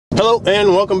Hello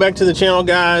and welcome back to the channel,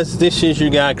 guys. This is your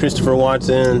guy Christopher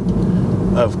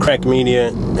Watson of Crack Media,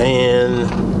 and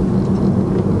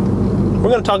we're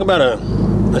going to talk about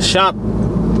a shop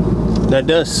that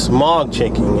does smog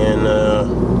checking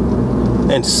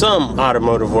and some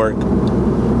automotive work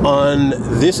on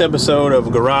this episode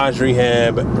of Garage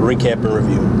Rehab Recap and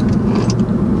Review.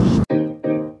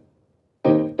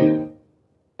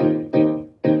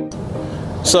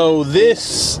 So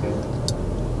this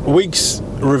week's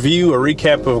review or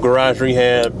recap of Garage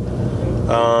Rehab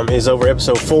is over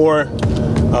episode 4,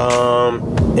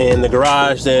 and the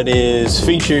garage that is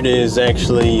featured is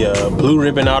actually Blue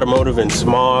Ribbon Automotive and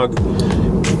Smog,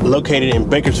 located in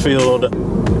Bakersfield,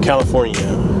 California.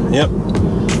 Yep,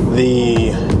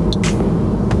 the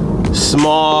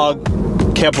smog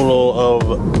capital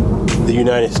of the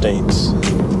United States.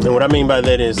 And what I mean by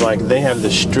that is, like, they have the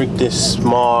strictest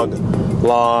smog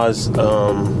laws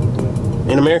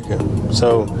in America.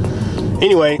 So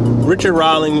anyway, Richard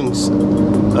Rawlings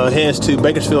heads to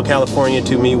Bakersfield, California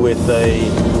to meet with a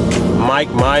Mike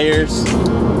Myers,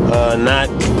 not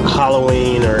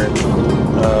Halloween or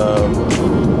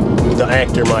the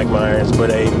actor Mike Myers,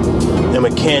 but a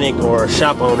mechanic or a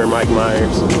shop owner, Mike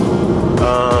Myers.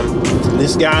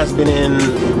 This guy's been in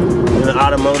the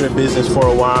automotive business for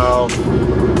a while.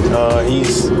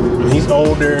 He's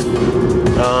older.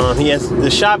 The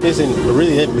shop isn't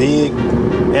really that big.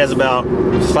 It has about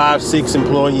 5-6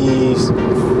 employees,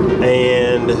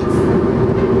 and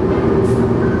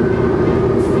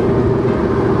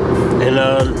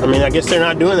I mean, I guess they're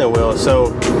not doing that well.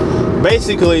 So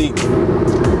basically,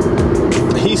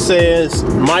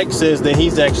 Mike says that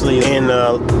he's actually in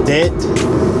debt,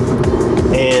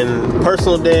 and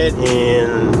personal debt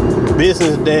and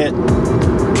business debt.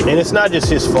 And it's not just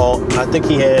his fault. I think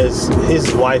his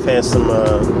wife has some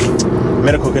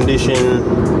medical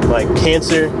condition like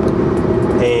cancer,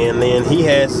 and then he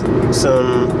has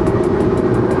some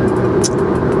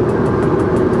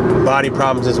body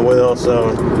problems as well.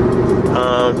 So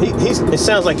it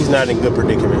sounds like he's not in a good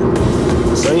predicament.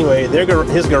 So anyway,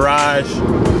 his garage,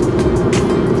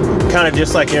 kind of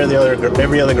just like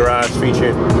every other garage,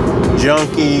 featured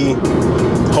junky,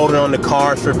 holding on to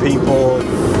cars for people,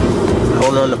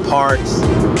 holding on to parts,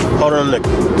 holding on to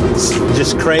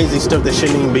just crazy stuff that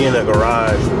shouldn't even be in a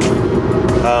garage.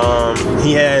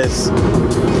 He has,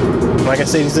 like I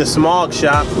said, he's a smog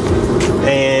shop,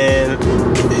 and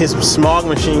his smog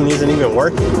machine isn't even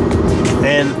working.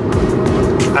 And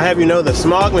I have you know, the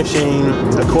smog machine,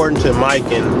 according to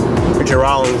Mike and Richard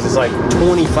Rawlings, is like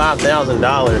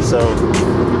 $25,000. So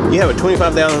you have a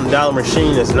 $25,000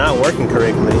 machine that's not working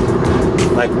correctly,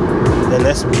 and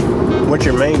that's what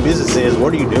your main business is.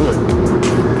 What are you doing?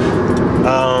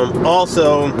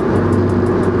 Also,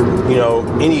 you know,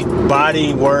 any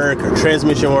body work or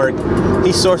transmission work,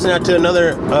 he's sourcing out to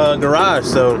another garage,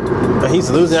 so he's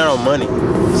losing out on money.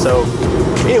 So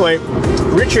anyway,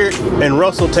 Richard and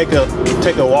Russell take a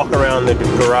walk around the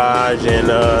garage, and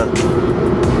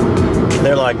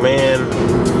they're like, man,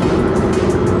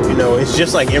 you know, it's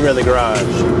just like every other garage.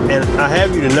 And I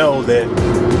have you to know that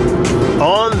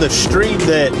on the street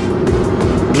that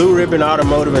Blue Ribbon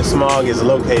Automotive and Smog is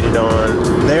located on,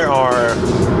 there are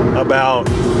about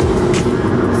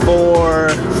 4,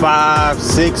 5,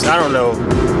 6, I don't know,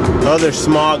 other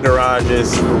smog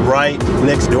garages right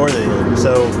next door to them.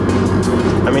 So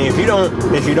I mean, if you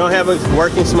don't have a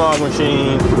working smog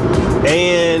machine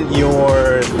and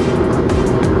you're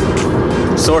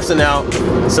sourcing out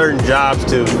certain jobs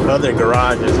to other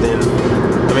garages, then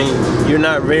I mean, you're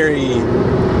not very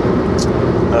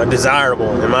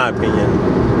desirable, in my opinion.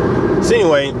 So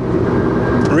anyway,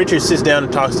 Richard sits down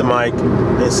and talks to Mike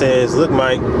and says, look,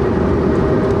 Mike,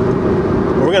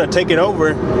 we're going to take it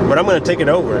over, but I'm going to take it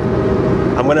over.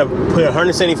 I'm going to put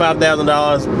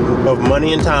 $175,000 of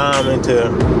money and time into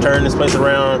turning this place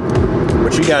around,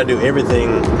 but you got to do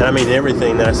everything, and I mean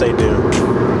everything that I say do.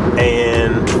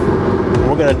 And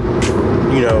we're going to,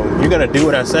 you know, you're going to do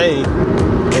what I say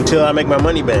until I make my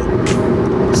money back.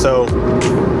 So,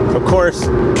 of course,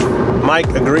 Mike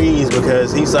agrees,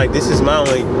 because he's like, this is my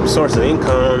only source of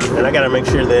income, and I got to make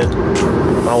sure that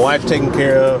my wife's taken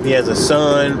care of. He has a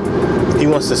son. He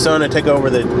wants the son to take over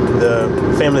the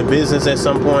family business at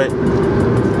some point.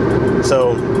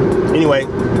 So anyway,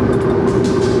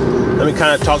 let me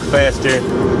kind of talk faster.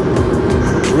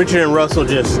 Richard and Russell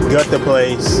just gut the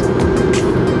place,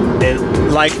 and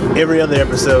like every other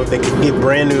episode, they get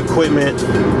brand new equipment,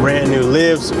 brand new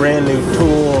lifts, brand new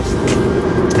tools,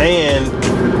 and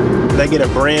they get a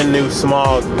brand new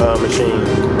smog machine,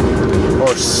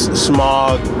 or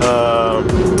smog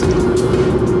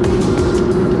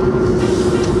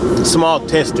smog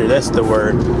tester. That's the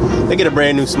word. They get a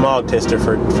brand new smog tester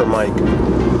for Mike.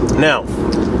 Now,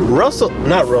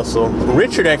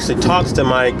 Richard actually talks to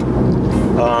Mike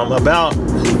about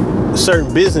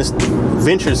certain business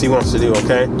ventures he wants to do.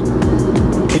 Okay,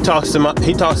 he talks to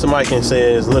Mike and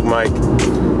says, "Look, Mike,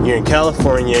 you're in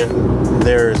California.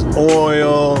 There's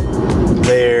oil.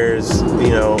 There's,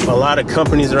 you know, a lot of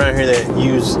companies around here that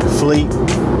use fleet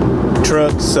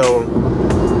trucks. So,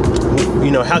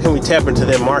 you know, how can we tap into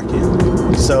that market?"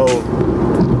 So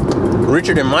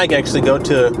Richard and Mike actually go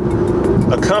to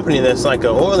a company that's like an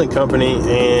oiling company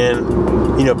and,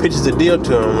 you know, pitches a deal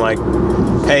to them like,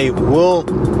 "Hey,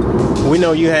 we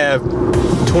know you have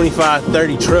 25,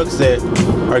 30 trucks that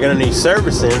are going to need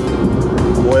servicing.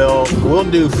 Well, we'll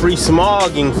do free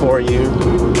smogging for you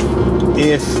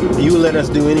if you let us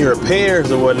do any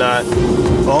repairs or whatnot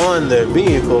on the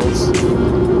vehicles,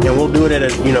 and we'll do it at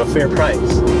a, you know, fair price."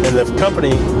 And the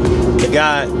company,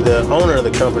 the owner of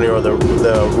the company, or the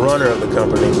runner of the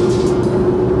company,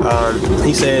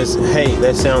 he says, "Hey,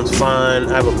 that sounds fine.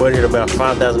 I have a budget of about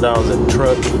 $5,000 a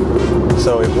truck.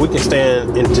 So if we can stay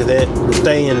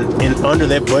in under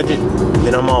that budget,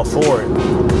 then I'm all for it.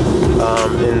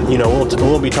 And you know,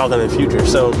 we'll be talking in the future."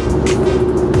 So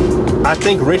I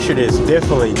think Richard is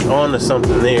definitely on to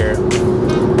something there.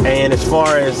 And as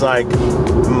far as like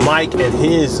Mike and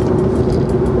his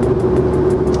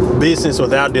business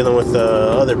without dealing with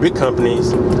other big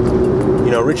companies,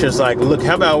 you know, Richard's like, "Look,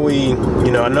 how about we,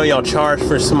 you know, I know y'all charge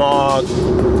for smog,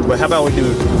 but how about we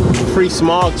do free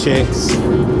smog checks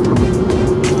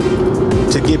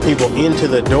to get people into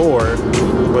the door?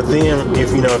 But then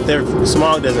if their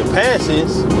smog doesn't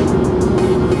passes,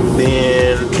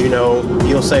 then, you know,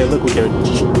 you'll say, look, we can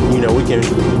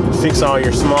fix all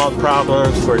your smog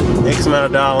problems for X amount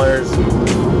of dollars,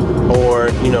 or,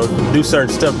 you know, do certain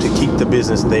stuff to keep the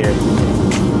business there,"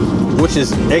 which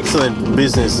is excellent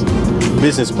business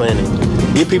planning.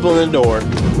 Get people in the door,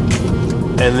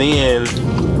 and then,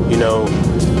 you know,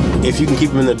 if you can keep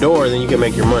them in the door, then you can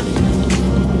make your money,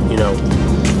 you know.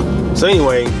 So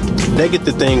anyway, they get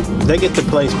the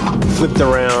place flipped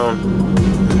around,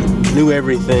 new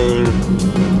everything.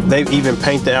 They even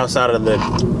paint the outside of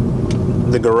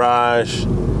the garage.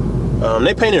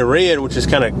 They painted red, which is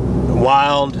kind of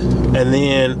wild. And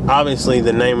then obviously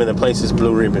the name of the place is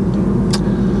Blue Ribbon.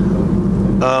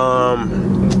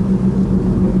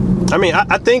 I mean,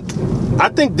 I think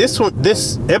this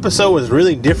episode was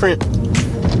really different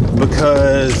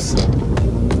because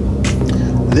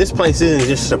this place isn't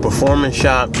just a performance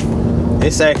shop.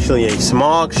 It's actually a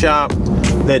smog shop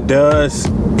that does,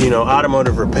 you know,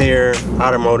 automotive repair,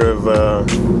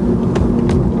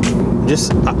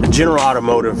 just general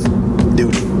automotive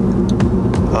duty.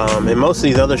 And most of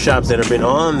these other shops that have been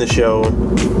on the show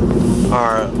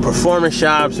are performance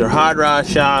shops or hot rod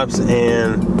shops,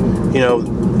 and, you know,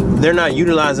 they're not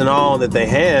utilizing all that they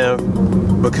have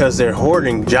because they're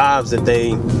hoarding jobs that they,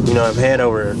 you know, have had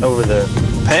over the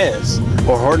past,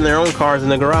 or hoarding their own cars in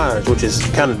the garage, which is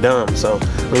kind of dumb. So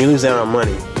when you lose out on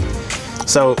money,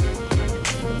 so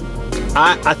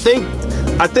I think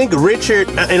Richard,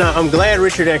 and I'm glad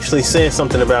Richard actually said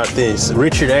something about this.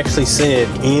 Richard actually said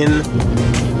in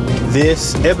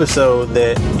this episode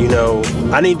that, you know,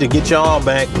 I need to get y'all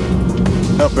back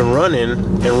up and running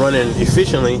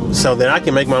efficiently so that I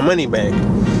can make my money back.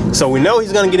 So we know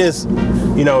he's gonna get his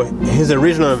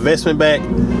original investment back.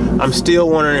 I'm still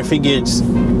wondering if he gets,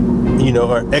 you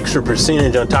know, an extra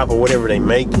percentage on top of whatever they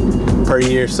make per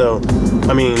year. So,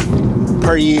 I mean,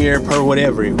 per year, per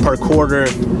whatever, per quarter,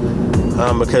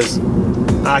 because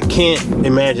I can't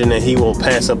imagine that he will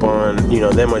pass up on, you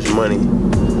know, that much money.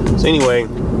 So anyway,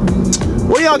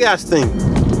 what do y'all guys think?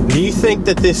 Do you think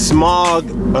that this smog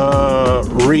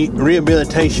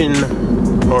rehabilitation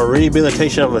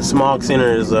of a smog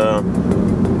center is a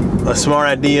smart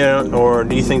idea, or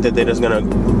do you think that they're just gonna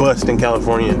bust in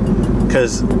California?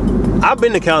 Because I've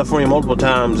been to California multiple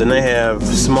times and they have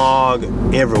smog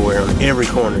everywhere, on every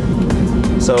corner.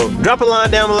 So drop a line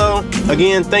down below.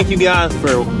 Again, thank you guys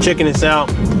for checking this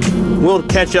out. We'll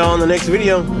catch y'all on the next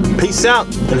video. Peace out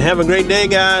and have a great day,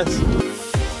 guys.